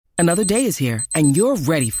Another day is here, and you're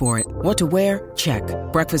ready for it. What to wear? Check.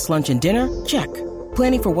 Breakfast, lunch, and dinner? Check.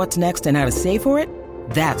 Planning for what's next and how to save for it?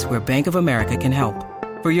 That's where Bank of America can help.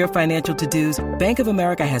 For your financial to-dos, Bank of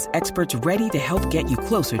America has experts ready to help get you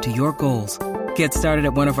closer to your goals. Get started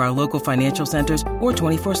at one of our local financial centers or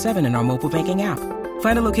 24/7 in our mobile banking app.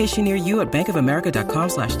 Find a location near you at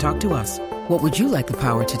bankofamerica.com/talktous. What would you like the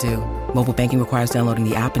power to do? Mobile banking requires downloading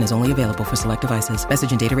the app and is only available for select devices.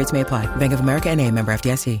 Message and data rates may apply. Bank of America N.A., member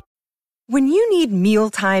FDIC. When you need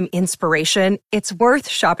mealtime inspiration, it's worth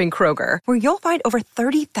shopping Kroger, where you'll find over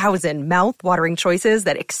 30,000 mouth-watering choices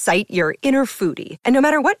that excite your inner foodie. And no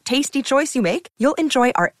matter what tasty choice you make, you'll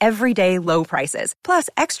enjoy our everyday low prices, plus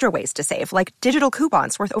extra ways to save, like digital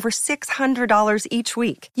coupons worth over $600 each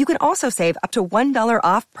week. You can also save up to $1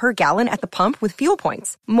 off per gallon at the pump with fuel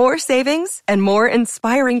points. More savings and more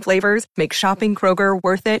inspiring flavors make shopping Kroger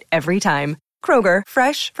worth it every time. Kroger,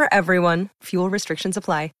 fresh for everyone. Fuel restrictions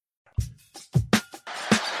apply.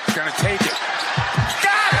 Gonna take it.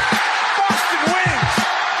 Got it! Boston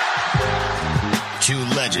wins! Two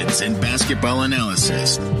legends in basketball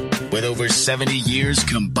analysis with over 70 years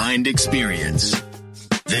combined experience.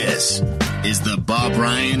 This is the Bob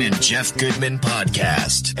Ryan and Jeff Goodman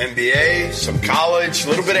podcast. NBA, some college, a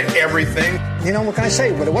little bit of everything. You know, what can I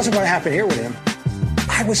say? But it wasn't going to happen here with him.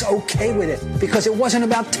 I was okay with it because it wasn't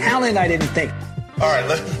about talent, I didn't think. All right,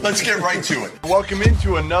 let's get right to it. Welcome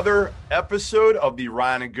into another episode of the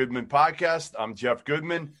Ryan and Goodman podcast. I'm Jeff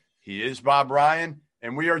Goodman. He is Bob Ryan.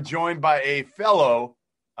 And we are joined by a fellow,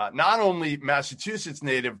 not only Massachusetts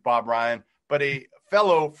native, Bob Ryan, but a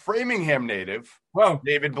fellow Framingham native,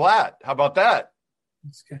 David Blatt. How about that?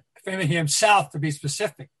 That's good. Framingham South, to be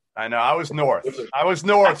specific. I know. I was north.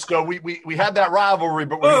 So we had that rivalry,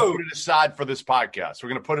 but we're going to put it aside for this podcast. We're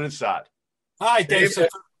going to put it aside. All right, Dave.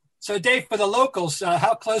 So Dave, for the locals,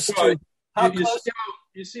 how close to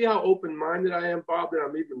you see how open-minded I am, Bob, that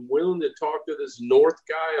I'm even willing to talk to this North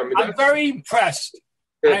guy? I mean, I'm very impressed.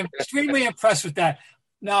 I'm extremely impressed with that.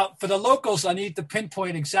 Now, for the locals, I need to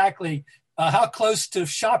pinpoint exactly how close to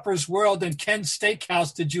Shoppers World and Ken's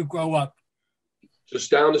Steakhouse did you grow up?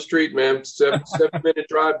 Just down the street, man. 7-minute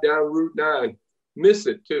drive down Route 9. Miss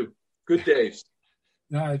it, too. Good days.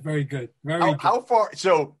 All right, very good. How far?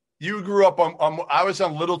 So you grew up on I was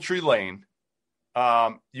on Little Tree Lane.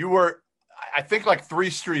 You were, I think, like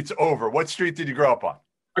 3 streets over. What street did you grow up on?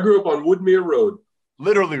 I grew up on Woodmere Road.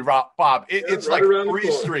 Literally, Bob. It's right like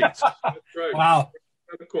 3 streets. That's right. Wow.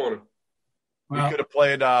 Around the corner. We could have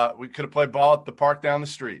played. We could have played ball at the park down the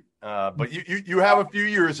street. But you have a few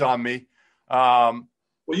years on me. Well,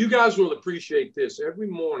 you guys will appreciate this. Every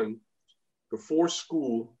morning before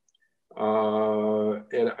school,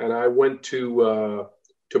 and I went to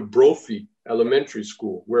Brophy Elementary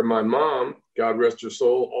School, where my mom, God rest her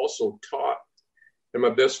soul, also taught. And my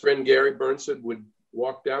best friend Gary Burnson would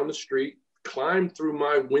walk down the street, climb through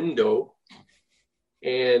my window,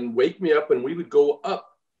 and wake me up, and we would go up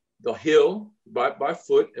the hill by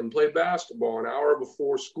foot and play basketball an hour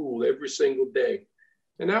before school every single day.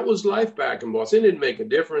 And that was life back in Boston. It didn't make a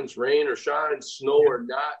difference, rain or shine, snow or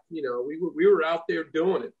not. You know, we were out there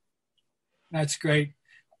doing it. That's great.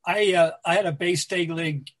 I had a Bay State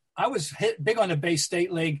League. I was big on the Bay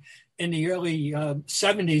State League in the early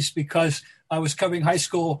 70s because I was covering high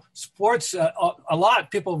school sports a lot.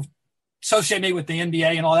 People associate me with the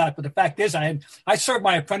NBA and all that. But the fact is, I served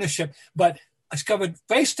my apprenticeship, but I covered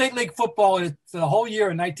Bay State League football for the whole year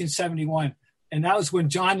in 1971. And that was when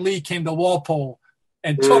John Lee came to Walpole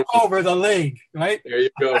and took over the league, right? There you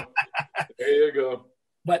go. There you go.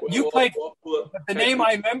 But you played – the name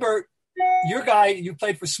I remember, your guy, you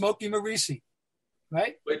played for Smokey Morisi,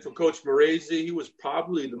 right? Played for Coach Morisi. He was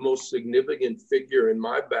probably the most significant figure in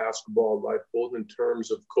my basketball life, both in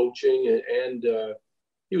terms of coaching and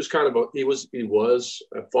he was kind of he was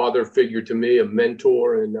a father figure to me, a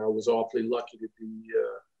mentor, and I was awfully lucky to be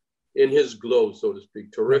in his glow, so to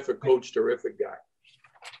speak. Terrific coach, terrific guy.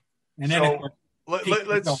 And then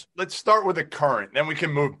let's start with the current, then we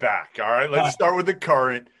can move back. All right, let's start with the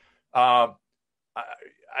current.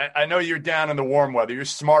 I know you're down in the warm weather. You're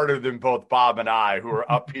smarter than both Bob and I, who are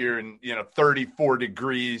up here in 34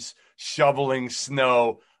 degrees, shoveling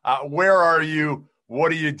snow. Where are you?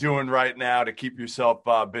 What are you doing right now to keep yourself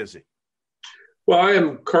busy? Well, I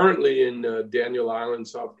am currently in Daniel Island,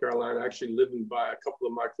 South Carolina, actually living by a couple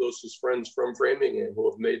of my closest friends from Framingham who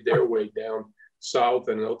have made their way down south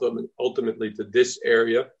and ultimately to this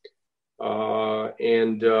area.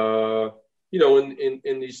 In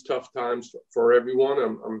these tough times for everyone,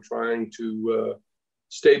 I'm trying to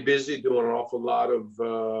stay busy, doing an awful lot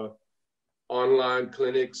of online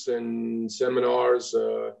clinics and seminars,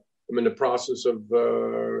 I'm in the process of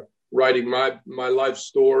writing my life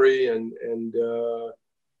story, and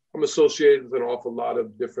I'm associated with an awful lot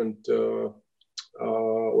of different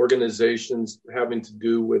organizations having to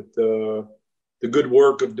do with the good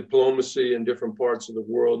work of diplomacy in different parts of the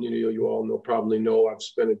world. You all probably know I've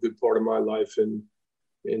spent a good part of my life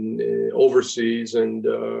in overseas, and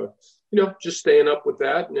just staying up with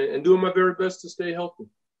that and doing my very best to stay healthy.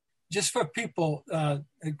 Just for people, a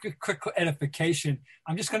quick edification,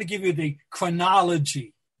 I'm just going to give you the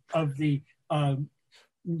chronology of the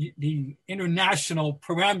international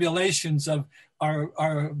perambulations of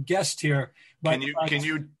our guest here. But can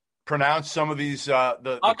you pronounce some of these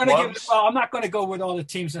the I'm clubs? I'm not going to go with all the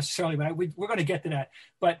teams necessarily, but we're going to get to that.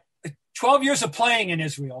 But 12 years of playing in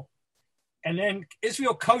Israel, and then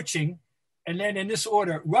Israel coaching, and then in this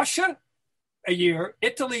order: Russia a year,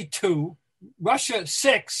 Italy 2, Russia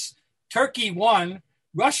 6, Turkey 1,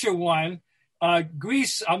 Russia 1,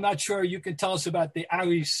 Greece. I'm not sure. You can tell us about the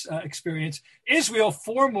Aris experience. Israel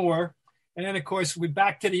 4 more. And then, of course, we're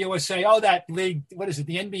back to the USA. Oh, that league, what is it,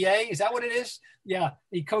 the NBA? Is that what it is? Yeah,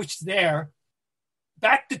 he coached there.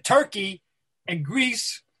 Back to Turkey and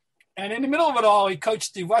Greece. And in the middle of it all, he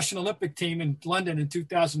coached the Russian Olympic team in London in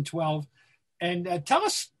 2012. And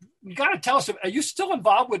you got to tell us, are you still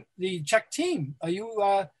involved with the Czech team? Are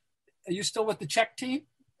you still with the Czech team,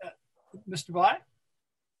 Mr. Black?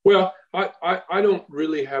 Well, I don't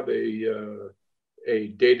really have a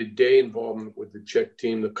day-to-day involvement with the Czech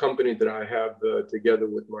team. The company that I have together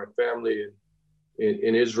with my family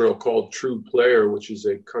in Israel called True Player, which is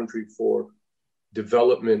a country for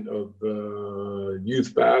development of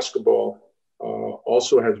youth basketball,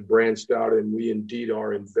 also has branched out, and we indeed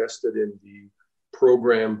are invested in the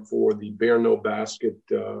program for the Brno Basket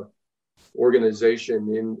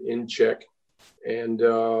organization in Czech. And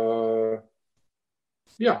in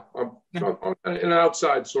an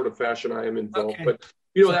outside sort of fashion, I am involved. Okay. But,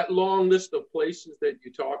 that long list of places that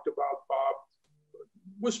you talked about, Bob,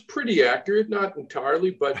 was pretty accurate, not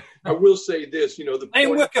entirely, but I will say this,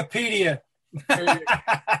 Blame Wikipedia.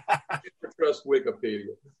 Trust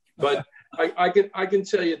Wikipedia. But I can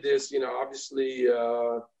tell you this, obviously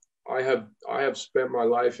I have spent my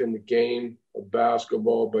life in the game of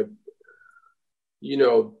basketball, but,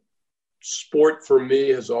 sport for me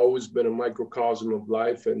has always been a microcosm of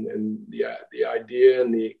life, and the idea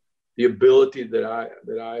and the ability that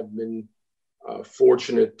I've been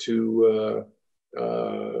fortunate to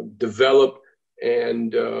develop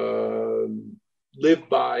and live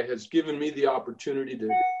by has given me the opportunity to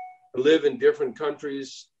live in different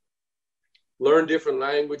countries, learn different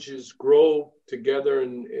languages, grow together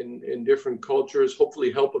in different cultures,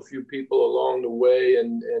 hopefully help a few people along the way,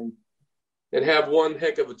 and have one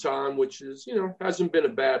heck of a time, which is, hasn't been a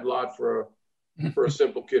bad lot for a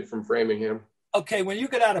simple kid from Framingham. Okay, when you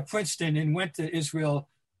got out of Princeton and went to Israel,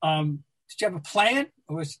 did you have a plan?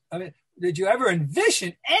 Did you ever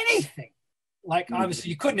envision anything? Like, obviously,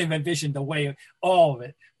 you couldn't have envisioned the way of all of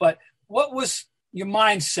it. But what was your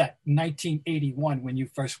mindset in 1981 when you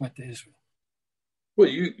first went to Israel? Well,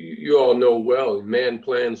 you all know well, man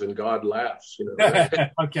plans and God laughs.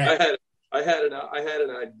 Okay. I had an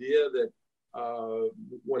idea that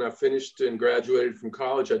when I finished and graduated from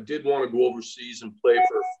college, I did want to go overseas and play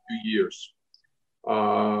for a few years.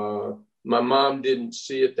 My mom didn't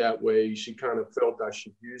see it that way. She kind of felt I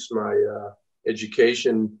should use my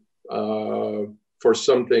education for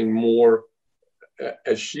something more,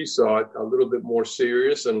 as she saw it, a little bit more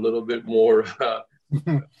serious and a little bit more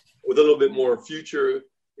with a little bit more future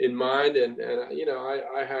in mind. And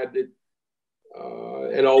I had it.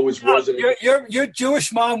 And always wasn't. Your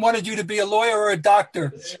Jewish mom wanted you to be a lawyer or a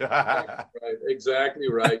doctor. Right, exactly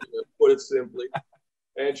right. Put it simply.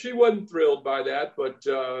 And she wasn't thrilled by that, but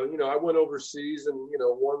I went overseas, and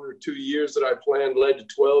 1 or 2 years that I planned led to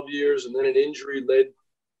 12 years, and then an injury led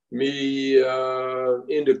me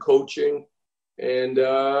into coaching, and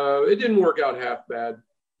it didn't work out half bad.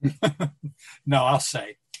 No, I'll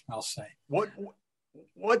say. What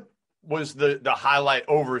was the highlight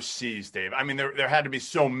overseas, Dave? I mean, there had to be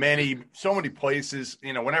so many places.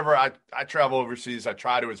 Whenever I travel overseas, I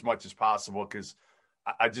try to as much as possible because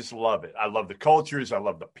I just love it. I love the cultures. I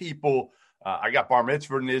love the people. I got bar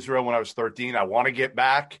mitzvahed in Israel when I was 13. I want to get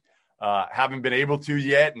back. Haven't been able to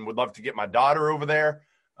yet, and would love to get my daughter over there.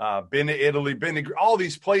 Been to Italy, been to all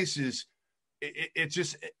these places. It's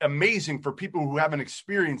just amazing for people who haven't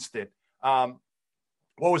experienced it.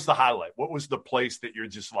 What was the highlight? What was the place that you're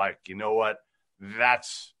just like, you know what?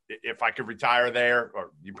 That's, if I could retire there,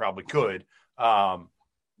 or you probably could,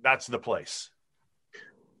 that's the place.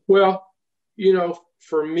 Well,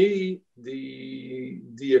 for me,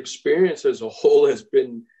 the experience as a whole has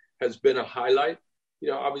been has been a highlight.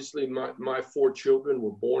 Obviously my 4 children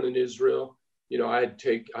were born in Israel. I've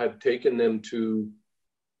taken them to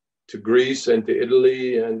Greece and to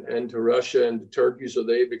Italy and to Russia and to Turkey, so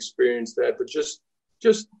they've experienced that. But just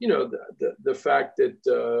the fact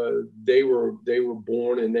that they were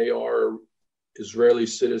born and they are Israeli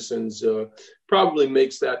citizens probably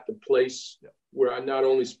makes that the place where I not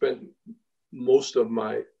only spent most of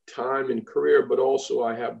my time and career, but also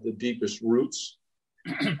I have the deepest roots.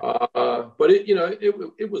 But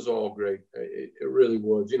it was all great. It really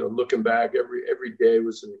was. Looking back, every day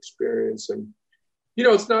was an experience, and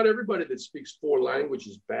it's not everybody that speaks 4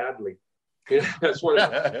 languages badly. That's one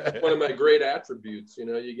of my great attributes.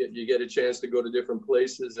 You get a chance to go to different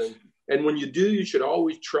places, and when you do, you should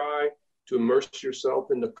always try to immerse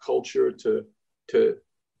yourself in the culture, to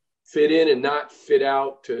fit in and not fit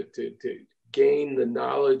out, to gain the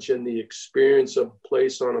knowledge and the experience of a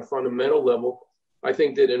place on a fundamental level. I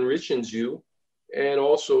think that enriches you and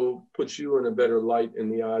also puts you in a better light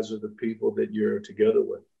in the eyes of the people that you're together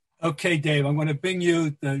with. Okay, Dave, I'm going to bring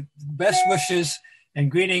you the best wishes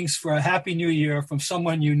and greetings for a happy new year from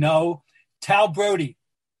someone Tal Brody.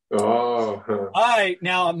 Oh. All right.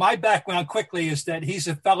 Now, my background quickly is that he's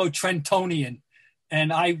a fellow Trentonian,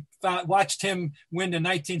 and I watched him win the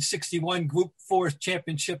 1961 Group 4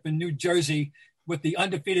 championship in New Jersey with the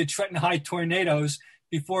undefeated Trenton High Tornadoes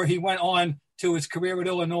before he went on to his career at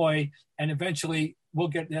Illinois, and eventually will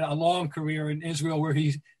get a long career in Israel, where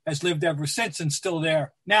he has lived ever since and still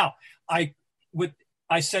there. Now, I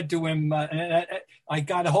said to him, I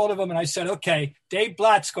got a hold of him and I said, okay, Dave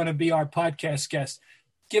Blatt's going to be our podcast guest.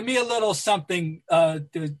 Give me a little something.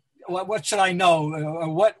 What should I know?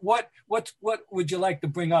 Or what would you like to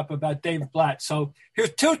bring up about Dave Blatt? So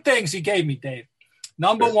here's 2 things he gave me, Dave.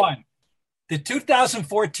 Number 1, the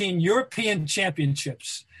 2014 European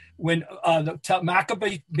Championships, when the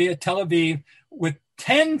Maccabi Tel Aviv, with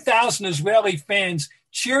 10,000 Israeli fans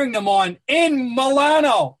cheering them on in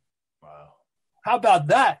Milano. Wow. How about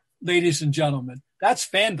that, ladies and gentlemen? That's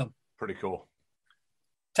fandom. Pretty cool.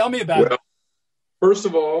 Tell me about it. First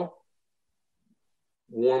of all,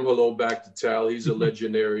 warm hello back to Tal. He's a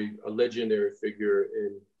legendary figure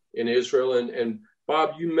in Israel. And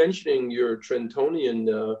Bob, you mentioning your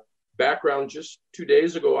Trentonian background, just 2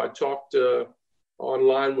 days ago, I talked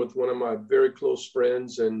online with one of my very close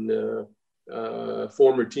friends and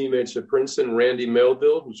former teammates at Princeton, Randy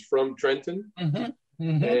Melville, who's from Trenton. Mm-hmm.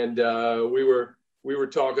 Mm-hmm. And we were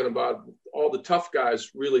talking about all the tough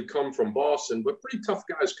guys really come from Boston, but pretty tough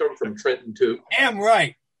guys come from Trenton too. Damn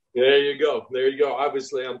right. There you go.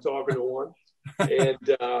 Obviously, I'm talking to one. And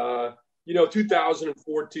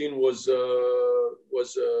 2014 was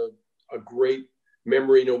a great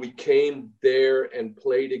memory. We came there and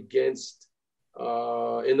played against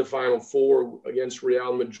in the Final Four against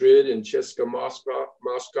Real Madrid and CSKA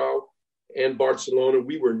Moscow and Barcelona.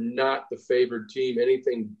 We were not the favored team,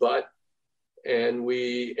 anything but. And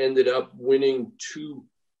we ended up winning 2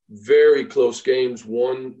 very close games,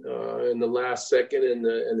 one in the last second and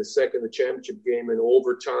the championship game in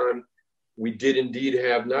overtime. We did indeed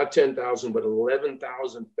have not 10,000, but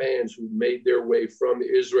 11,000 fans who made their way from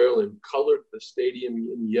Israel and colored the stadium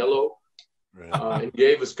in yellow. Right. And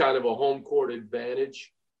gave us kind of a home court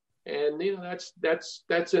advantage. And,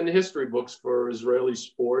 that's in the history books for Israeli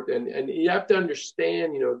sport. And you have to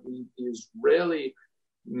understand, the Israeli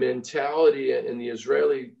mentality and the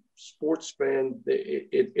Israeli sports fan,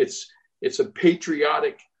 it's a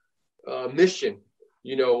patriotic mission.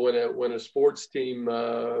 When a sports team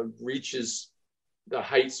reaches the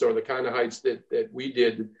heights or the kind of heights that we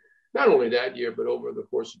did, not only that year, but over the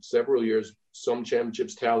course of several years, some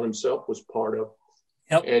championships Tal himself was part of.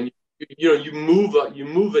 Yep. And you move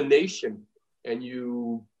a nation, and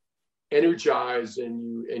you energize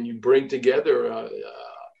and you bring together a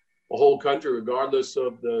whole country, regardless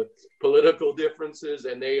of the political differences.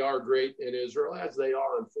 And they are great in Israel, as they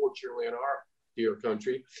are, unfortunately, in our dear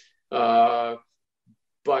country. But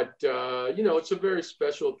it's a very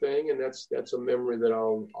special thing, and that's a memory that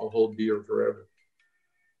I'll hold dear forever.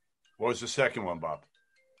 What was the second one, Bob?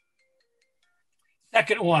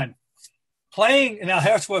 Second one, playing, now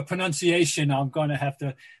here's what pronunciation I'm going to have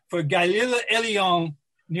to, for Galil Elyon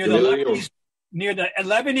near the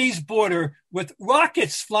Lebanese border, with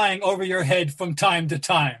rockets flying over your head from time to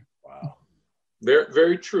time. Wow. Very,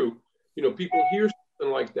 very true. People hear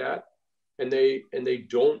something like that and they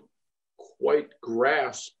don't quite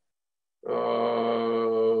grasp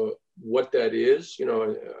what that is.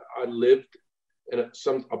 I lived in a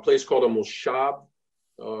place called a Moshav,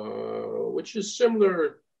 which is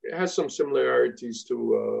similar. It has some similarities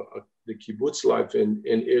to the kibbutz life in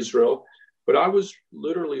Israel. But I was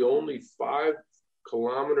literally only 5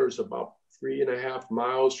 kilometers, about 3.5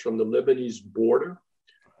 miles from the Lebanese border.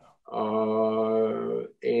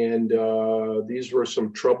 These were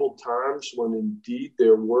some troubled times when indeed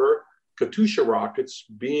there were Katyusha rockets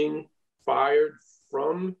being fired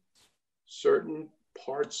from certain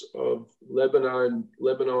parts of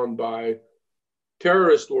Lebanon by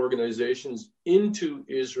terrorist organizations into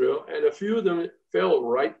Israel. And a few of them fell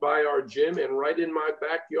right by our gym and right in my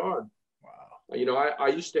backyard. Wow. You know, I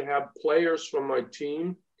used to have players from my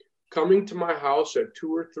team coming to my house at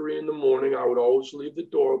 2 or 3 in the morning. I would always leave the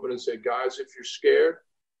door open and say, guys, if you're scared,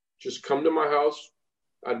 just come to my house.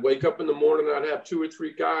 I'd wake up in the morning and I'd have 2 or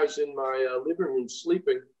 3 guys in my living room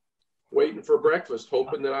sleeping, waiting for breakfast,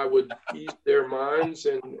 hoping that I would ease their minds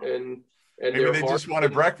and maybe their they hearts just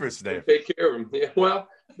wanted breakfast, Dave. take care of them. Yeah, well,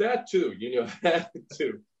 that too, that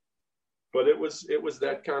too. But it was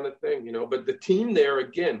that kind of thing, But the team there,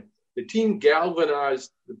 again, the team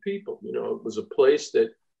galvanized the people. It was a place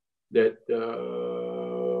that the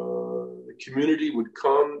community would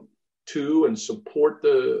come to and support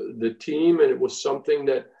the team, and it was something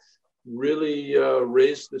that really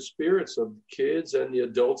raised the spirits of kids and the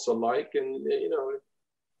adults alike. And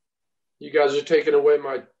you guys are taking away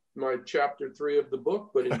my chapter 3 of the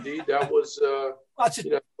book, but indeed that was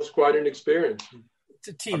was quite an experience. It's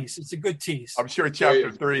a tease. It's a good tease. I'm sure chapter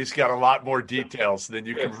 3's got a lot more details than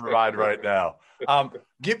you can provide right now.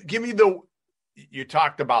 Give me you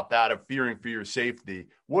talked about that of fearing for your safety.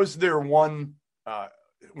 Was there one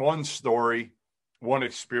story, one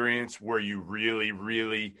experience where you really,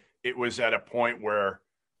 really, it was at a point where,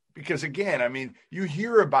 because again, I mean, you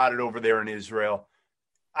hear about it over there in Israel.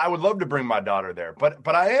 I would love to bring my daughter there,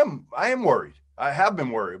 but I am worried. I have been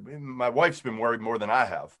worried. My wife's been worried more than I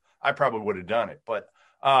have. I probably would have done it. But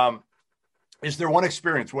is there one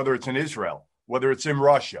experience, whether it's in Israel, whether it's in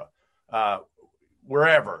Russia,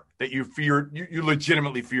 wherever, that you feared, you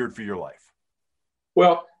legitimately feared for your life?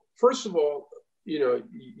 Well, first of all, you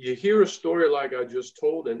hear a story like I just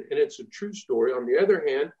told, and it's a true story. On the other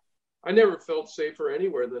hand, I never felt safer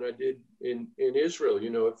anywhere than I did in Israel.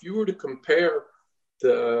 If you were to compare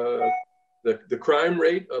the crime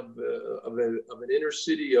rate of an inner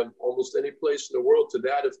city of almost any place in the world to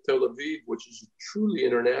that of Tel Aviv, which is a truly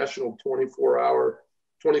international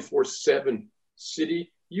 24/7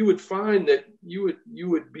 city, you would find that you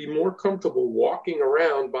would be more comfortable walking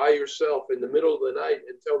around by yourself in the middle of the night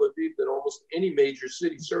in Tel Aviv than almost any major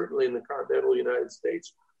city, certainly in the continental United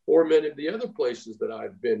States, or many of the other places that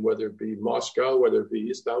I've been, whether it be Moscow, whether it be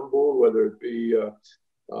Istanbul, whether it be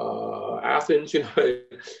Athens.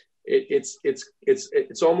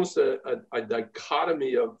 It's almost a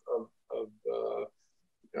dichotomy of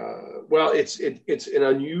it's an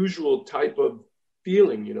unusual type of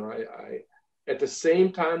feeling. I at the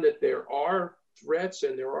same time that there are threats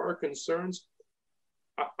and there are concerns,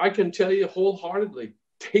 I can tell you wholeheartedly,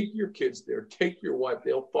 take your kids there, take your wife.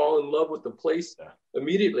 They'll fall in love with the place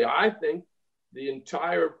immediately. I think the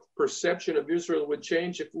entire perception of Israel would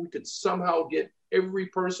change if we could somehow get every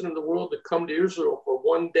person in the world to come to Israel for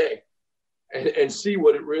one day and see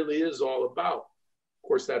what it really is all about. Of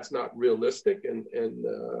course, that's not realistic and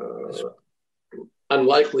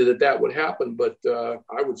unlikely that would happen, but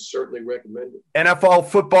I would certainly recommend it. NFL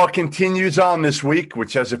football continues on this week,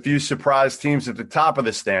 which has a few surprise teams at the top of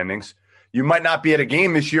the standings. You might not be at a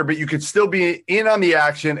game this year, but you could still be in on the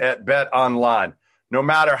action at BetOnline. No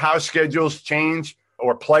matter how schedules change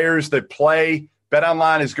or players that play,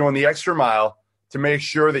 BetOnline is going the extra mile to make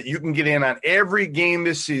sure that you can get in on every game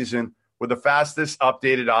this season with the fastest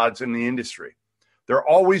updated odds in the industry. There are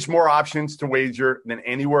always more options to wager than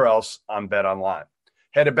anywhere else on BetOnline.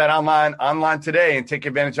 Head to BetOnline online today and take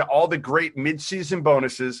advantage of all the great midseason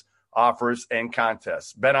bonuses, offers, and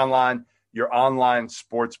contests. BetOnline, your online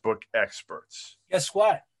sportsbook experts. Guess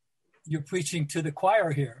what? You're preaching to the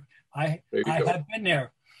choir here. I have been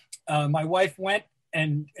there. My wife went,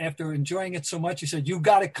 and after enjoying it so much, she said, "You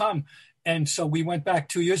got to come." And so we went back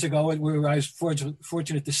 2 years ago, where I was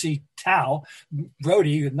fortunate to see Tal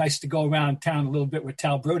Brody. Nice to go around town a little bit with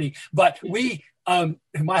Tal Brody. But we,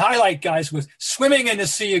 my highlight, guys, was swimming in the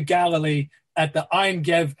Sea of Galilee at the Ein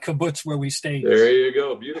Gev kibbutz where we stayed. There you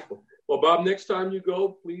go. Beautiful. Well, Bob, next time you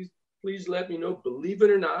go, please let me know. Believe it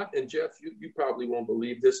or not, and Jeff, you probably won't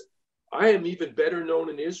believe this, I am even better known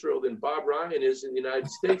in Israel than Bob Ryan is in the United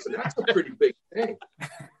States, and that's a pretty big thing.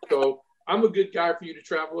 So I'm a good guy for you to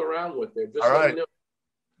travel around with there. Just all right. Know.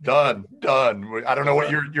 Done. I don't know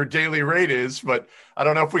what your daily rate is, but I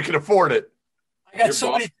don't know if we can afford it. I got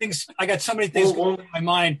so many things going in my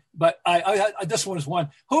mind, but I this one is one.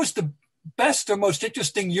 Who's the best or most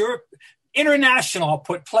interesting international, I'll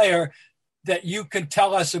put, player that you can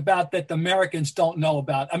tell us about that the Americans don't know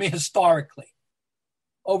about? I mean, historically,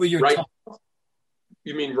 over your time.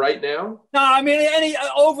 You mean right now? No, I mean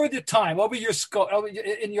over the time, over your scope,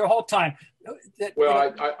 in your whole time.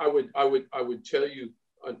 Well, I would tell you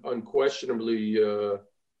unquestionably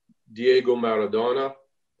Diego Maradona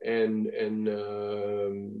and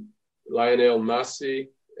Lionel Messi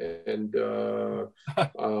and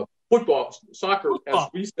soccer, as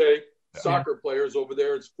we say, soccer players over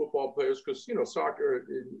there. It's football players because soccer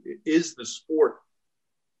is the sport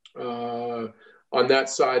on that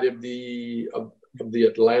side of the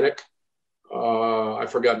Atlantic. I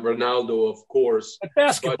forgot Ronaldo, of course. But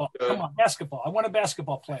basketball, come on, basketball. I want a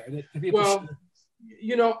basketball player.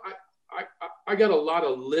 I got a lot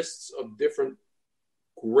of lists of different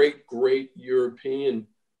great European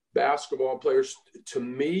basketball players. To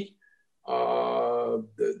me,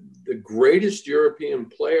 the greatest European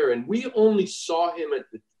player, and we only saw him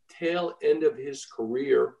at the tail end of his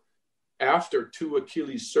career after 2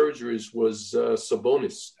 Achilles surgeries, was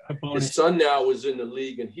Sabonis. His son now is in the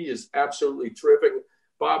league, and he is absolutely terrific.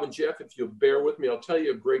 Bob and Jeff, if you'll bear with me, I'll tell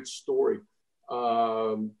you a great story.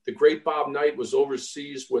 The great Bob Knight was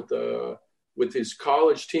overseas with his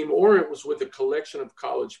college team, or it was with a collection of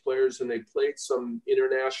college players, and they played some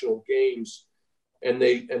international games, and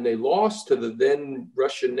they lost to the then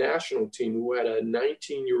Russian national team, who had a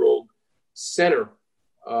 19-year-old center.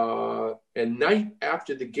 And Knight,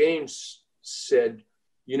 after the games, said,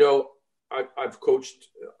 I've coached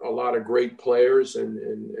a lot of great players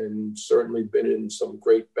and certainly been in some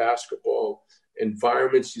great basketball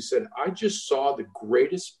environments. He said, I just saw the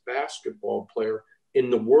greatest basketball player in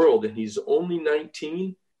the world, and he's only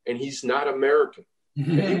 19 and he's not American.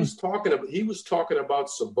 Mm-hmm. And he was talking about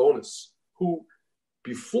Sabonis, who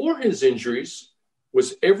before his injuries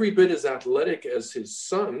was every bit as athletic as his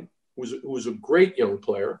son, who was a great young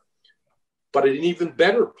player, but an even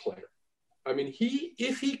better player. I mean,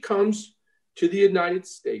 if he comes to the United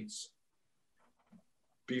States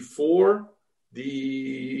before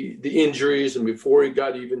the injuries and before he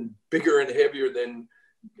got even bigger and heavier than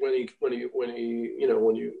when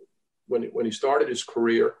he started his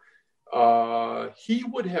career, he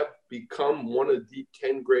would have become one of the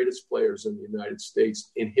 10 greatest players in the United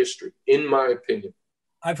States in history, in my opinion.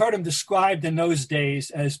 I've heard him described in those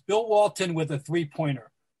days as Bill Walton with a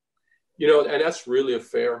 3-pointer. And that's really a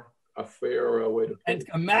fair way to put it. And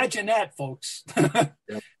imagine that, folks.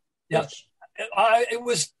 Yeah.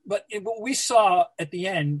 What we saw at the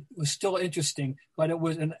end was still interesting, but it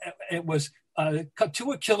was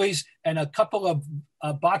 2 Achilles and a couple of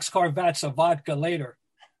boxcar vats of vodka later.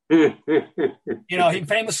 He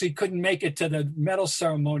famously couldn't make it to the medal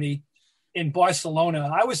ceremony in Barcelona.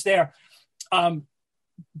 I was there.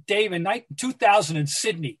 Dave, in 2000 in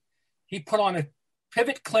Sydney, he put on a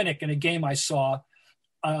pivot clinic in a game I saw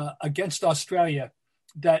against Australia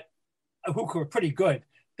who were pretty good,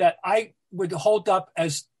 that I would hold up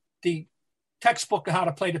as the textbook of how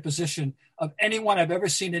to play the position of anyone I've ever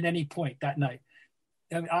seen at any point that night.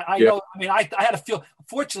 I had a feel.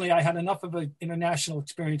 Fortunately, I had enough of an international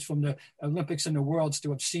experience from the Olympics and the Worlds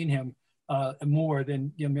to have seen him more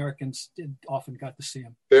than the Americans often got to see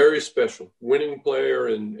him. Very special, winning player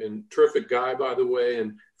and terrific guy, by the way.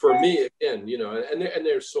 And for me, again, and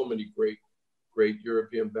there's so many great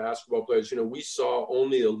European basketball players. We saw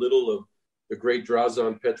only a little of the great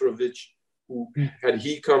Dražen Petrović, who had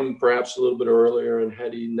he come perhaps a little bit earlier, and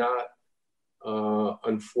had he not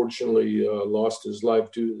unfortunately lost his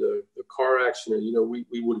life due to the car accident,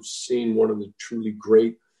 we would have seen one of the truly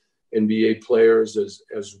great NBA players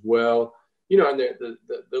as well. And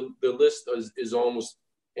the list is almost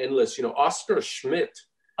endless. Oscar Schmidt.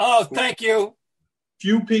 Oh, thank you.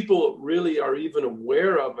 Few people really are even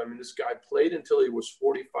aware of. I mean, this guy played until he was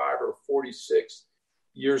 45 or 46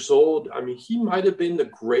 years old. I mean, he might have been the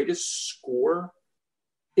greatest scorer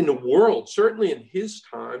in the world, certainly in his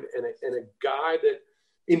time, and a guy that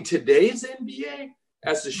in today's NBA,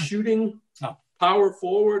 as a shooting power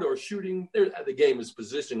forward or shooting, the game is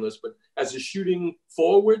positionless, but as a shooting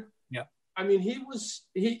forward, I mean, he was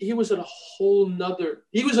in a whole nother,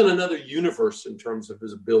 he was in another universe in terms of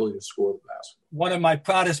his ability to score the basketball. One of my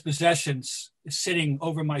proudest possessions is sitting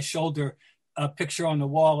over my shoulder, a picture on the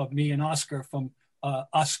wall of me and Oscar from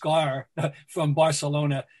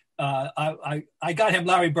Barcelona. I got him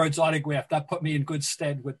Larry Bird's autograph. That put me in good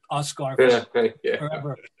stead with Oscar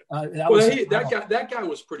forever. That guy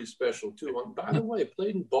was pretty special too. By the way,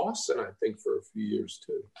 played in Boston, I think, for a few years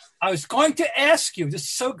too. I was going to ask you. This is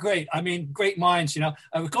so great. I mean, great minds.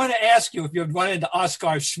 I was going to ask you if you'd run into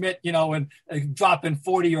Oscar Schmidt, and dropping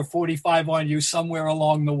 40 or 45 on you somewhere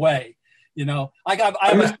along the way.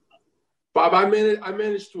 Bob, I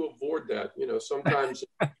managed to avoid that. You know, sometimes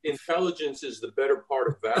intelligence is the better part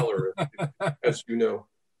of valor, as you know.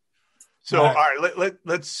 So, all right,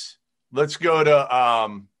 let's go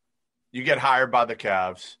to you get hired by the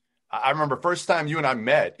Cavs. I remember first time you and I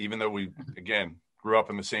met, even though we, again, grew up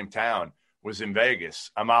in the same town, was in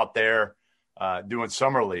Vegas. I'm out there doing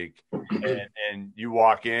Summer League, and you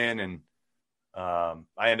walk in, and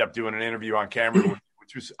I end up doing an interview on camera,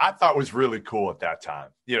 which was I thought was really cool at that time.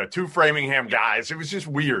 You know, two Framingham guys. It was just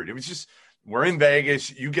weird. It was just we're in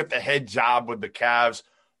Vegas. You get the head job with the Cavs.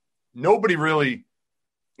 Nobody really,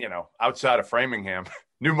 you know, outside of Framingham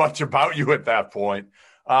knew much about you at that point.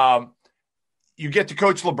 You get to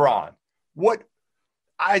coach LeBron.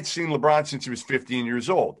 I'd seen LeBron since he was 15 years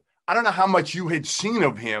old. I don't know how much you had seen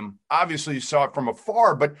of him. Obviously, you saw it from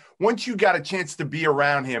afar, but once you got a chance to be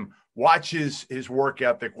around him, watch his work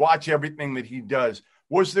ethic, watch everything that he does,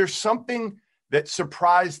 was there something that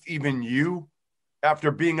surprised even you after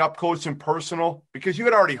being up close and personal? Because you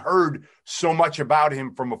had already heard so much about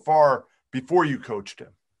him from afar before you coached him.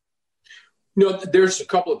 You know, there's a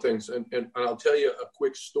couple of things, and I'll tell you a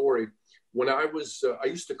quick story. When I was, I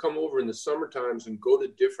used to come over in the summer times and go to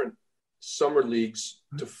different summer leagues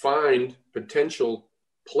to find potential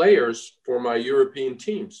players for my European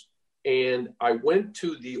teams. And I went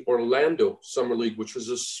to the Orlando Summer League, which was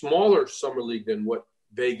a smaller summer league than what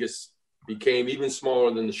Vegas became, even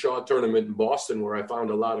smaller than the Shaw Tournament in Boston, where I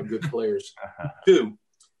found a lot of good players too.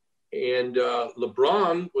 And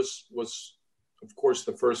LeBron was, of course,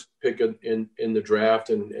 the first pick in the draft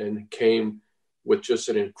and came with just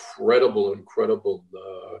an incredible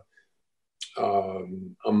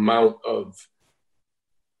amount of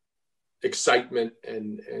excitement.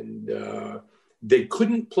 And they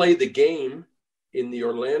couldn't play the game in the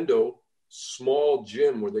Orlando small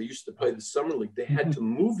gym where they used to play the summer league. They had to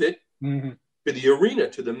move it to the arena,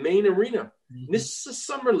 to the main arena. This is a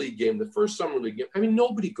summer league game, the first summer league game. I mean,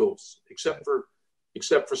 nobody goes except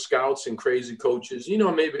for scouts and crazy coaches. You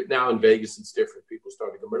know, maybe now in Vegas it's different. People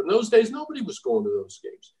started to go. But in those days, nobody was going to those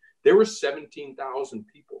games. There were 17,000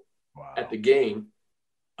 people at the game,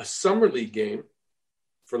 a summer league game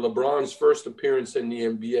for LeBron's first appearance in the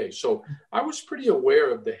NBA. So I was pretty aware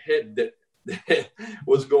of the head that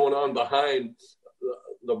was going on behind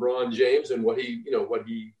LeBron James and what he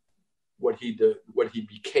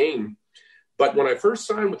became. But when I first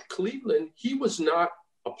signed with Cleveland, he was not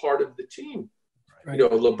a part of the team. Right. You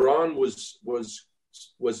know, LeBron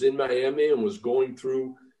was in Miami and was going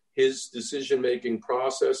through his decision-making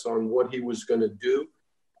process on what he was going to do.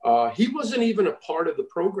 He wasn't even a part of the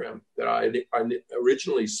program that I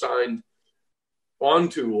originally signed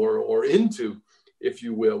onto or into, if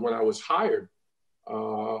you will, when I was hired.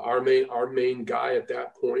 Our main guy at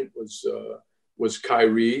that point was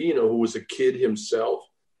Kyrie, you know, who was a kid himself,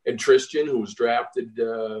 and Tristan, who was drafted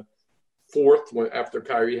fourth after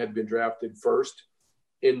Kyrie had been drafted first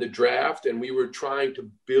in the draft. And we were trying to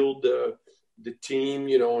build the team,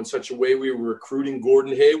 you know, in such a way. We were recruiting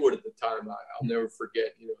Gordon Hayward at the time. I'll never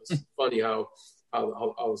forget. You know, it's funny how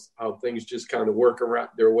things just kind of work around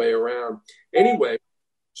their way around. Anyway,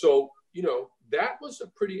 so, you know, that was a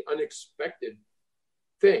pretty unexpected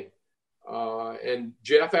thing. And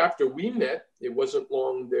Jeff, after we met, it wasn't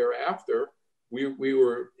long thereafter, we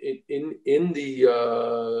were in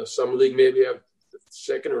the Summer League, maybe a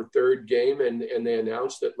second or third game, and they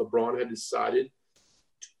announced that LeBron had decided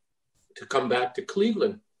to come back to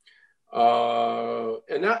Cleveland.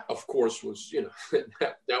 And that, of course, was, you know,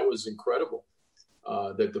 that was incredible,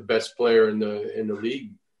 that the best player in the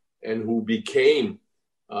league and who became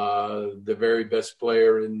the very best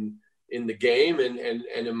player in the game and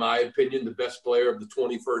in my opinion, the best player of the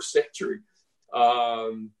 21st century.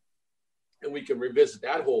 And we can revisit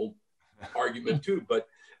that whole argument too. But,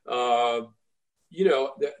 you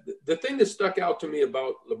know, the thing that stuck out to me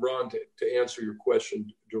about LeBron, to answer your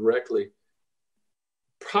question directly,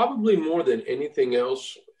 probably more than anything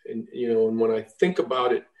else, and, you know, and when I think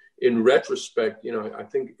about it in retrospect, you know, I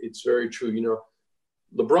think it's very true. You know,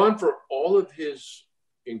 LeBron, for all of his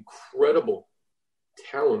incredible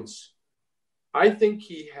talents, I think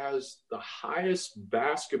he has the highest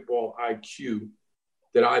basketball IQ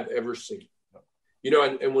that I've ever seen. You know,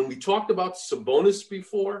 and when we talked about Sabonis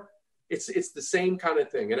before, it's the same kind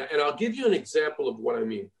of thing. And I'll give you an example of what I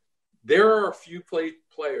mean. There are a few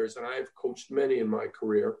players, and I've coached many in my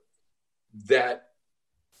career, that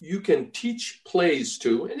you can teach plays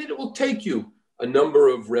to, and it will take you a number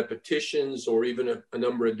of repetitions or even a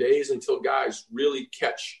number of days until guys really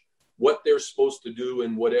catch what they're supposed to do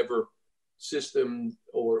in whatever system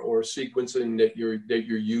or sequencing that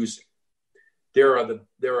you're using. there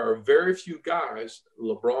are very few guys,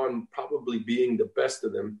 LeBron probably being the best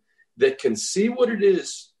of them, that can see what it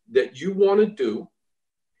is that you want to do,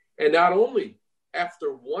 and not only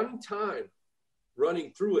after one time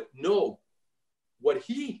running through it, know what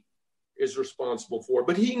he is responsible for,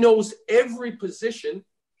 but he knows every position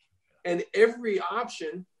and every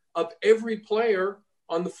option of every player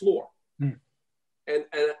on the floor. And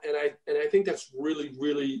I think that's really,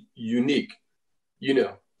 really unique, you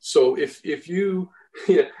know. So if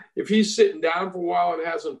he's sitting down for a while and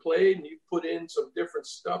hasn't played, and you put in some different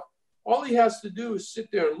stuff, all he has to do is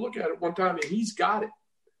sit there and look at it one time, and he's got it.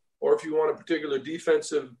 Or if you want a particular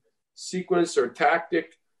defensive sequence or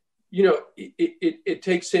tactic, you know, it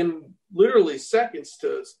takes him literally seconds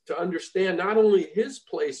to understand not only his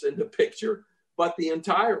place in the picture, but the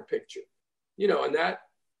entire picture, you know, and that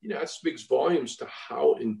speaks volumes to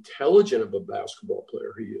how intelligent of a basketball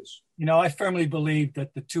player he is. You know, I firmly believe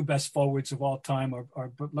that the two best forwards of all time are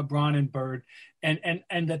LeBron and Bird, and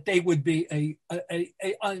that they would be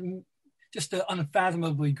just an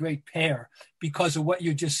unfathomably great pair because of what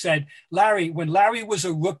you just said. When Larry was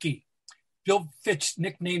a rookie, Bill Fitch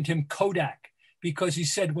nicknamed him Kodak because he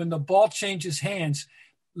said when the ball changes hands,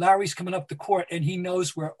 Larry's coming up the court and he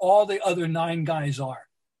knows where all the other 9 guys are.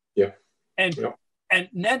 Yeah. And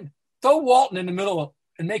then throw Walton in the middle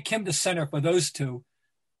and make him the center for those two.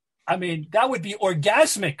 I mean, that would be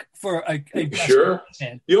orgasmic for a sure.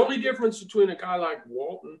 Fan. The only difference between a guy like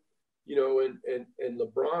Walton, you know, and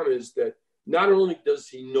LeBron is that not only does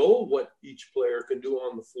he know what each player can do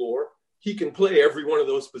on the floor, he can play every one of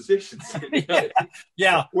those positions.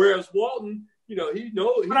 Yeah. Whereas Walton, you know, he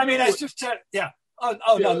knows. But I mean, I just said, yeah.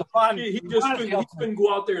 No, LeBron. He couldn't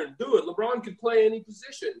go out there and do it. LeBron could play any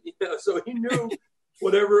position, you know, so he knew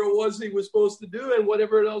whatever it was he was supposed to do, and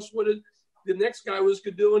whatever else the next guy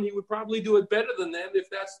could do, and he would probably do it better than them if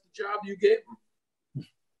that's the job you gave him.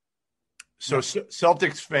 So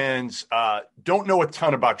Celtics fans don't know a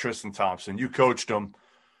ton about Tristan Thompson. You coached him.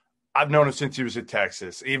 I've known him since he was at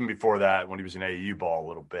Texas, even before that when he was in AAU ball a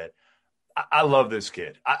little bit. I love this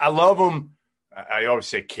kid. I love him. I always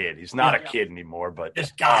say kid. He's not a kid anymore, but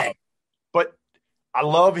this guy. But I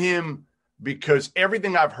love him because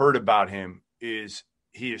everything I've heard about him is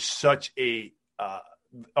he is such a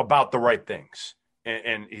about the right things,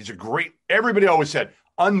 and he's a great. Everybody always said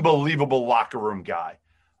unbelievable locker room guy.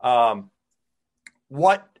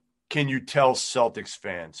 What can you tell Celtics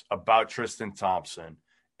fans about Tristan Thompson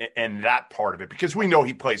and that part of it? Because we know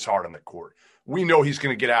he plays hard on the court. We know he's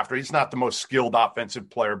going to get after it. He's not the most skilled offensive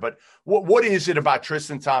player, but what is it about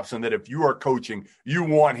Tristan Thompson that if you are coaching, you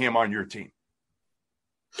want him on your team?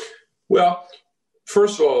 Well,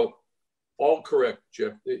 first of all correct,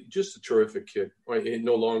 Jeff. Just a terrific kid. He's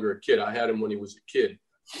no longer a kid. I had him when he was a kid.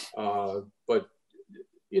 But,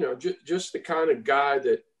 you know, just the kind of guy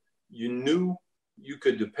that you knew you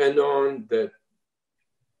could depend on, that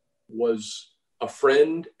was a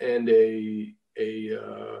friend and a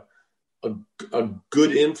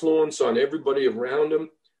good influence on everybody around him,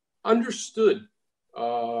 understood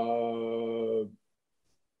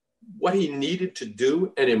what he needed to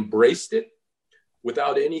do and embraced it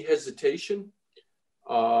without any hesitation.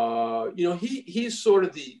 You know, he's sort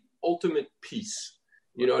of the ultimate piece.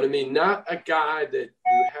 You know what I mean? Not a guy that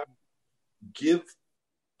you have to give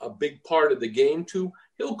a big part of the game to.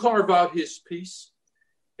 He'll carve out his piece,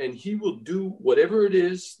 and he will do whatever it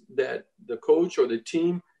is that the coach or the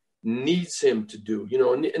team needs him to do, you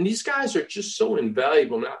know, and these guys are just so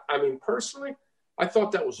invaluable. Now, I mean, personally, I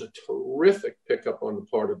thought that was a terrific pickup on the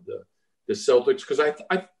part of the Celtics, because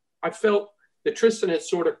I felt that Tristan had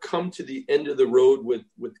sort of come to the end of the road with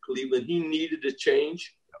Cleveland. He needed a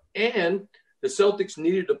change, and the Celtics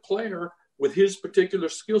needed a player with his particular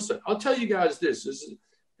skill set. I'll tell you guys this is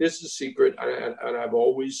a secret, and I've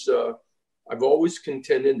always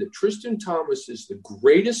contended that Tristan Thomas is the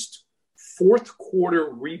greatest fourth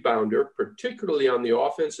quarter rebounder, particularly on the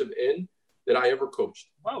offensive end, that I ever coached.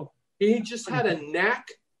 Wow. He just had a knack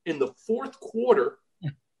in the fourth quarter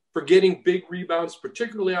for getting big rebounds,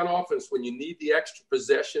 particularly on offense when you need the extra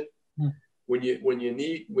possession, when you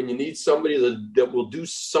need somebody that will do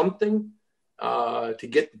something to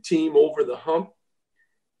get the team over the hump.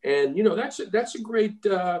 And you know, that's a great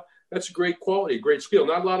quality, a great skill.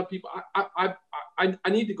 Not a lot of people. I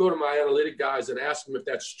need to go to my analytic guys and ask them if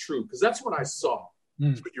that's true, because that's what I saw.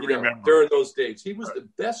 That's what you remember during those days. He was the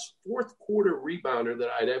best fourth quarter rebounder that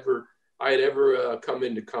I had ever come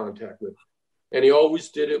into contact with, and he always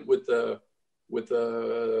did it with a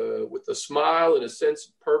smile and a sense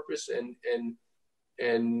of purpose, and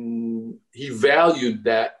he valued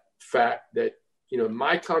that fact that, you know,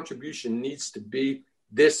 my contribution needs to be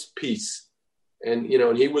this piece. and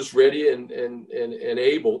he was ready and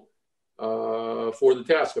able for the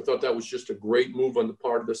task. I thought that was just a great move on the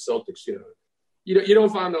part of the Celtics. You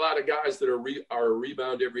don't find a lot of guys that are a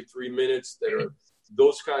rebound every 3 minutes, that are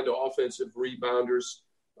those kind of offensive rebounders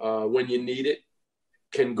when you need it,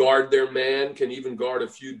 can guard their man, can even guard a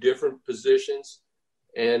few different positions,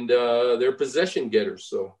 and they're possession getters.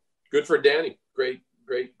 So good for Danny. Great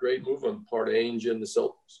move on the part of Ainge and the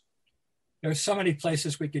Celtics. There's so many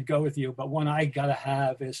places we could go with you, but one I got to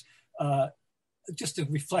have is just a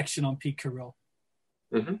reflection on Pete Carril.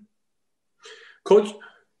 Mm-hmm. Coach,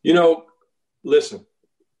 listen,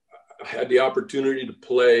 I had the opportunity to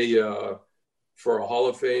play for a Hall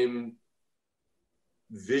of Fame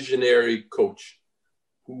visionary coach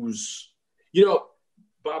who's,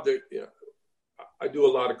 Bob, I do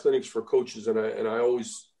a lot of clinics for coaches, and I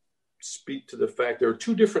always speak to the fact there are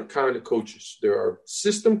two different kinds of coaches. There are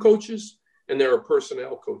system coaches and there are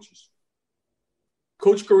personnel coaches.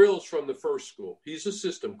 Coach Carril is from the first school. He's a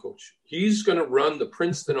system coach. He's going to run the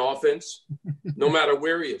Princeton offense no matter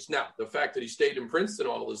where he is. Now, the fact that he stayed in Princeton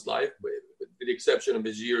all his life, with the exception of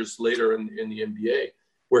his years later in the NBA,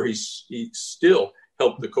 where he still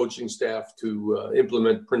helped the coaching staff to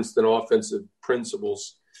implement Princeton offensive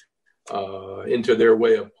principles into their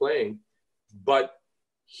way of playing. But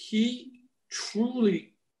he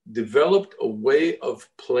truly developed a way of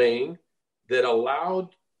playing that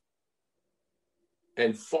allowed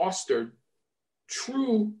and fostered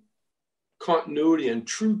true continuity and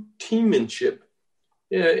true teammanship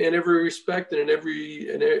in every respect and in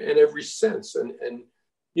every sense. And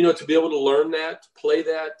to be able to learn that, to play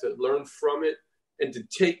that, to learn from it, and to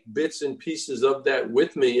take bits and pieces of that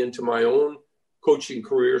with me into my own coaching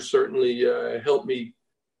career certainly helped me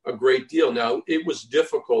a great deal. Now, it was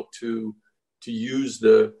difficult to use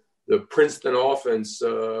the Princeton offense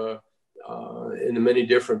in the many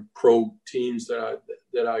different pro teams that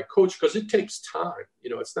I coach, because it takes time.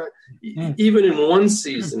 It's not even in one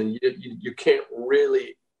season, and you can't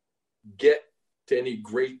really get to any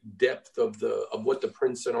great depth of what the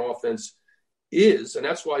Princeton offense is, and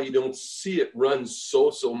that's why you don't see it run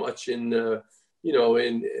so much in at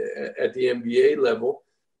the NBA level.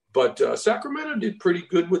 But Sacramento did pretty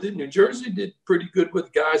good with it. New Jersey did pretty good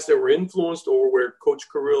with guys that were influenced or where Coach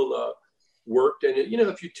Carril worked. And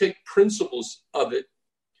if you take principles of it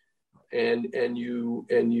and you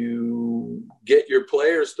get your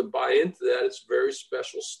players to buy into that, it's very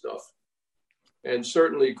special stuff. And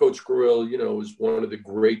certainly Coach Carril, is one of the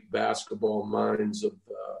great basketball minds of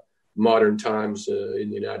modern times in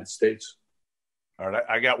the United States. All right,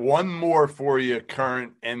 I got one more for you,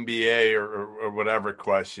 current NBA or whatever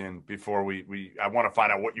question before I want to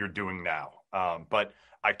find out what you're doing now. But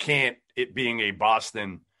I can't, it being a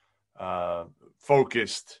Boston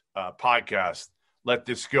focused podcast, let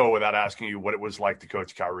this go without asking you what it was like to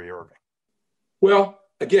coach Kyrie Irving. Well,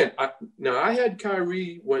 again, I had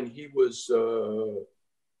Kyrie when he was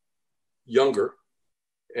younger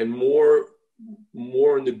and more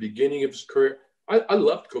in the beginning of his career. I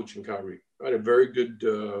loved coaching Kyrie. I had a very good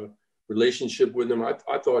relationship with him. I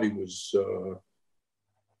thought he was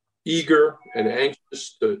eager and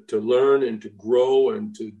anxious to learn and to grow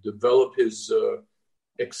and to develop his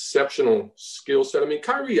exceptional skill set. I mean,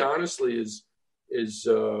 Kyrie honestly is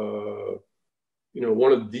one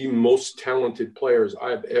of the most talented players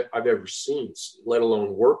I've ever seen, let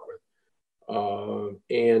alone work with.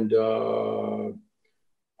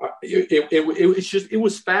 It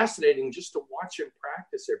was fascinating just to watch him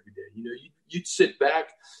practice every day. You'd sit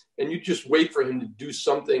back and you'd just wait for him to do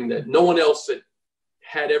something that no one else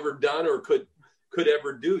had ever done or could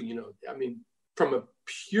ever do. I mean, from a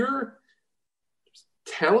pure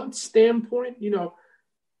talent standpoint,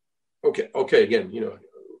 okay, again,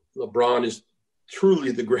 LeBron is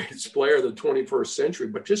truly the greatest player of the 21st century,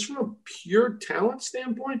 but just from a pure talent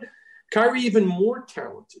standpoint, Kyrie even more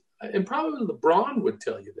talented. And probably LeBron would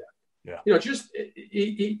tell you that. Yeah.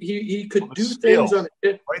 He could do things on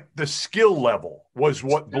the skill level was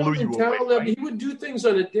what blew you away. Right? He would do things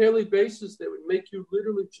on a daily basis that would make you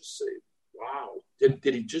literally just say, "Wow, did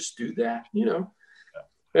he just do that?" Yeah.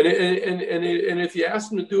 And if you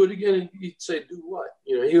asked him to do it again, he'd say, "Do what?"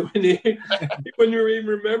 He wouldn't even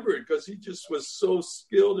remember it because he just was so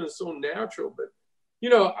skilled and so natural. But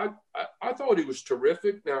I thought he was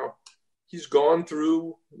terrific. Now, he's gone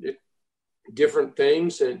through different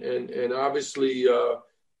things, and obviously,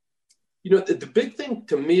 the big thing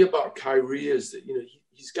to me about Kyrie is that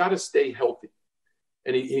he's got to stay healthy,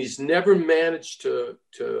 and he's never managed to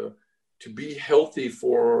be healthy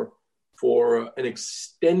for an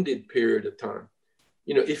extended period of time.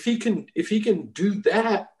 If he can do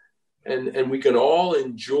that, and we can all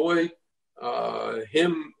enjoy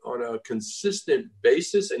him on a consistent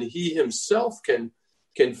basis, and he himself can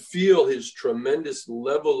feel his tremendous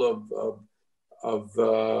level of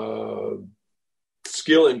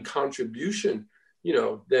skill and contribution,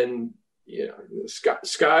 then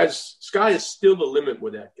sky is still the limit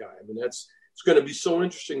with that guy. I mean, it's going to be so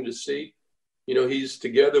interesting to see. He's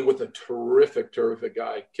together with a terrific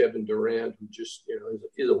guy, Kevin Durant, who just,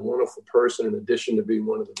 is a wonderful person in addition to being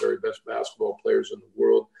one of the very best basketball players in the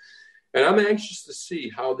world. And I'm anxious to see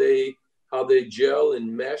how they gel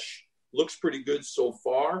and mesh. Looks pretty good so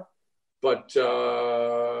far, but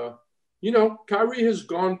Kyrie has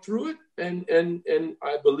gone through it, and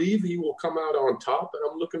I believe he will come out on top, and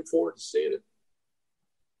I'm looking forward to seeing it.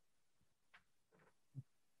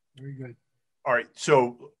 Very good. All right.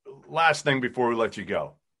 So last thing before we let you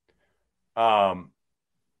go.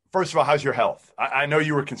 First of all, how's your health? I know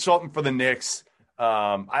you were a consultant for the Knicks.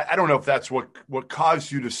 I don't know if that's what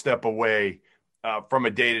caused you to step away from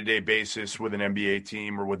a day-to-day basis with an NBA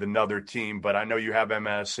team or with another team, but I know you have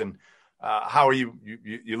MS. And how are you?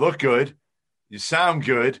 You look good. You sound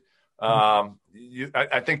good. I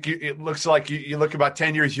think it looks like you look about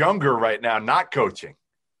 10 years younger right now, not coaching.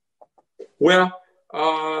 Well,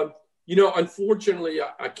 unfortunately,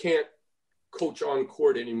 I can't coach on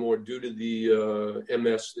court anymore due to the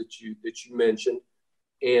MS that you mentioned.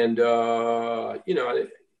 And, there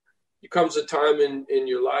comes a time in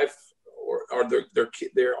your life, or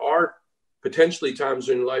there are potentially times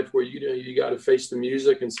in life where, you got to face the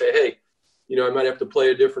music and say, hey, I might have to play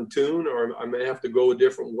a different tune, or I may have to go a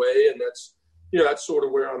different way. And that's sort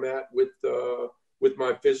of where I'm at with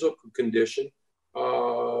my physical condition.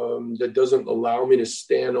 That doesn't allow me to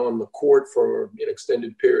stand on the court for an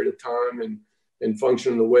extended period of time and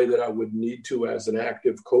function in the way that I would need to as an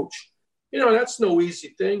active coach. That's no easy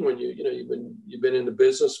thing when you've been in the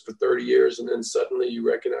business for 30 years and then suddenly you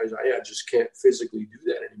recognize, I just can't physically do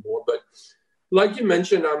that anymore. But like you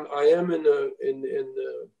mentioned, I am in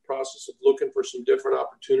the process of looking for some different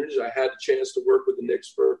opportunities. I had a chance to work with the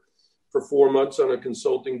Knicks for 4 months on a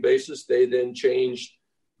consulting basis. They then changed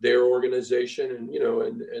their organization,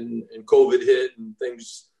 and COVID hit and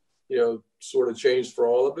things, sort of changed for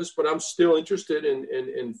all of us. But I'm still interested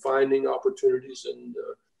in finding opportunities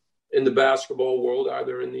in the basketball world,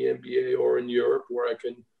 either in the NBA or in Europe, where I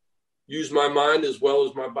can use my mind as well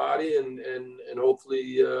as my body and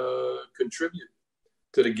hopefully contribute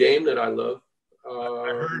to the game that I love.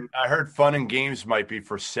 I heard Fun and Games might be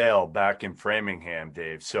for sale back in Framingham,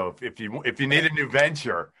 Dave. So if you need a new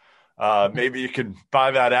venture, maybe you could buy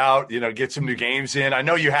that out, get some new games in. I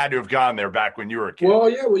know you had to have gone there back when you were a kid. Well,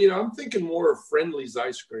 yeah, I'm thinking more of Friendly's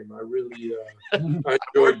ice cream. I really I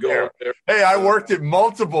enjoyed going there. Hey, I worked at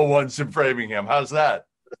multiple ones in Framingham. How's that?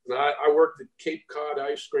 I worked at Cape Cod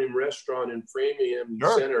Ice Cream Restaurant in Framingham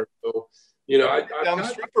Center. So, down the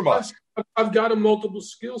street from us. I've got a multiple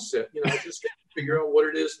skill set. I just got to figure out what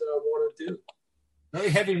it is that I want to do. Very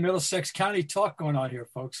heavy Middlesex County talk going on here,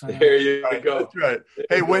 folks. There you go. That's right.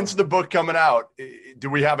 Hey, when's the book coming out? Do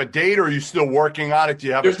we have a date, or are you still working on it? Do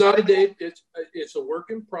you have? There's not a date. It's a work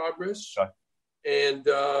in progress, okay. And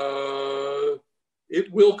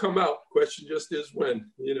it will come out. Question just is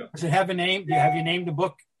when. Does it have a name? Have you named the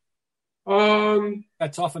book?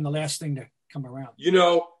 That's often the last thing to come around.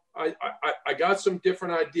 I got some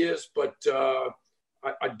different ideas, but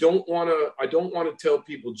I don't want to tell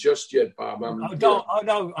people just yet, Bob.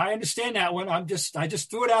 No, I understand that one. I just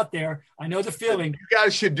threw it out there. I know the feeling. You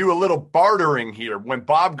guys should do a little bartering here. When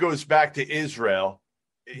Bob goes back to Israel,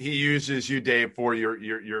 he uses you, Dave, for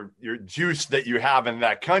your juice that you have in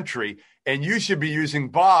that country, and you should be using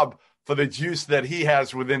Bob for the juice that he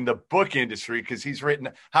has within the book industry, because he's written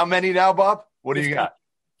how many now, Bob? What 15, do you got?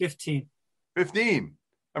 15. 15.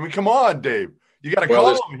 I mean, come on, Dave. You got to call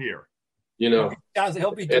him here. He'll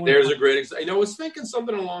be doing. And there's a great example. I was thinking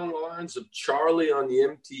something along the lines of Charlie on the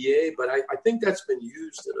MTA, but I think that's been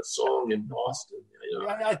used in a song in Boston.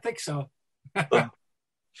 I think so.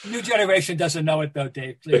 New generation doesn't know it though,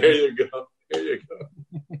 Dave. Please. There you go.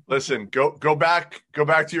 Listen, go back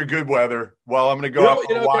to your good weather. Well, I'm going to go out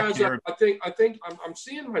for a walk guys, here. I think I'm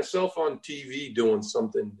seeing myself on TV doing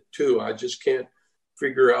something too. I just can't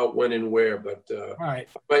figure out when and where, but all right.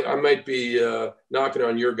 I might be knocking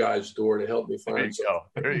on your guys' door to help me find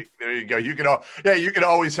something. There you go. You can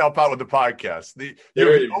always help out with the podcast. You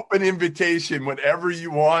have an open invitation whenever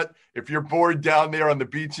you want. If you're bored down there on the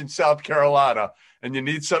beach in South Carolina and you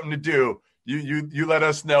need something to do, you let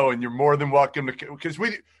us know, and you're more than welcome to, because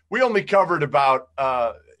we only covered about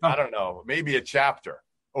I don't know, maybe a chapter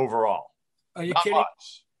overall. Are you Not kidding?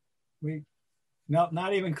 much. No,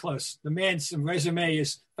 not even close. The man's resume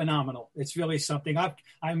is phenomenal. It's really something.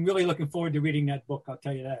 I'm really looking forward to reading that book. I'll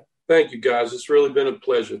tell you that. Thank you, guys. It's really been a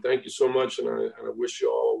pleasure. Thank you so much, and I wish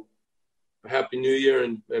you all a happy New Year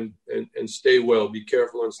and stay well. Be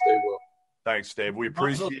careful and stay well. Thanks, Dave. We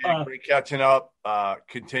appreciate it. Great catching up.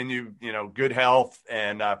 Continue, good health.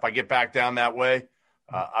 And if I get back down that way,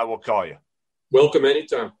 I will call you. Welcome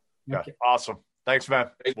anytime. Okay. Awesome. Thanks, man.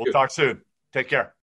 We'll talk soon. Take care.